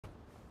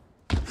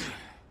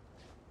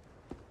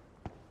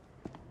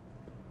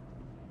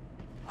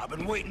I've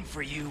been waiting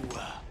for you,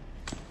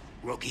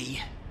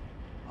 rookie.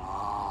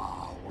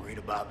 Oh, worried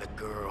about the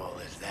girl,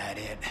 is that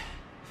it?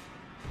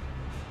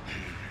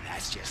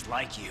 That's just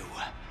like you.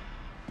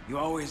 You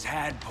always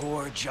had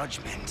poor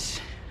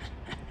judgment.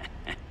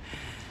 But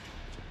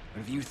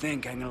if you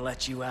think I'm gonna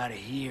let you out of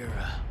here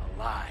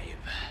alive,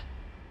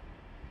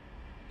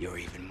 you're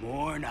even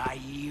more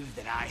naive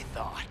than I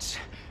thought.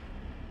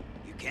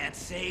 You can't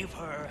save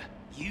her.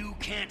 You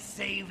can't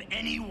save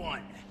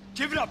anyone.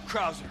 Give it up,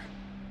 Krauser.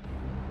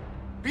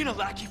 Being a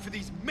lackey for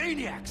these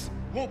maniacs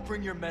won't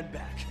bring your men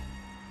back.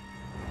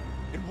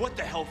 And what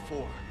the hell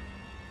for?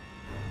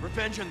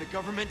 Revenge on the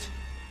government?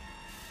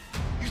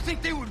 You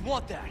think they would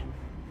want that?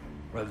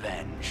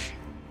 Revenge.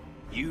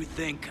 You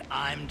think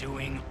I'm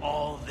doing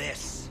all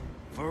this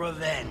for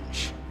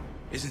revenge?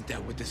 Isn't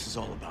that what this is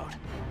all about?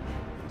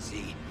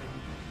 See,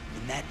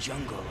 in that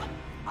jungle,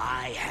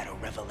 I had a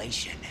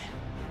revelation.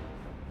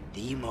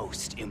 The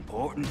most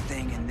important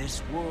thing in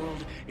this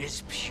world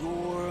is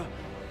pure,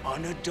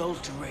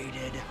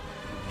 unadulterated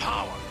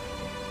power.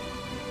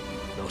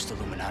 Those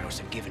Illuminados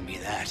have given me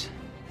that.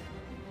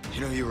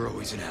 You know, you were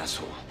always an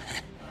asshole.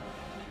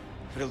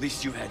 But at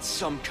least you had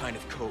some kind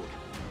of code.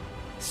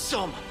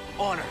 Some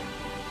honor.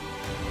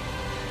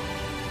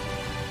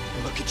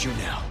 And look at you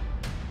now.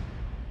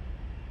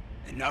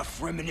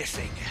 Enough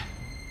reminiscing.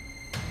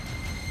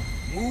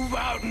 Move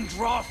out and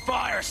draw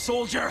fire,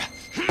 soldier!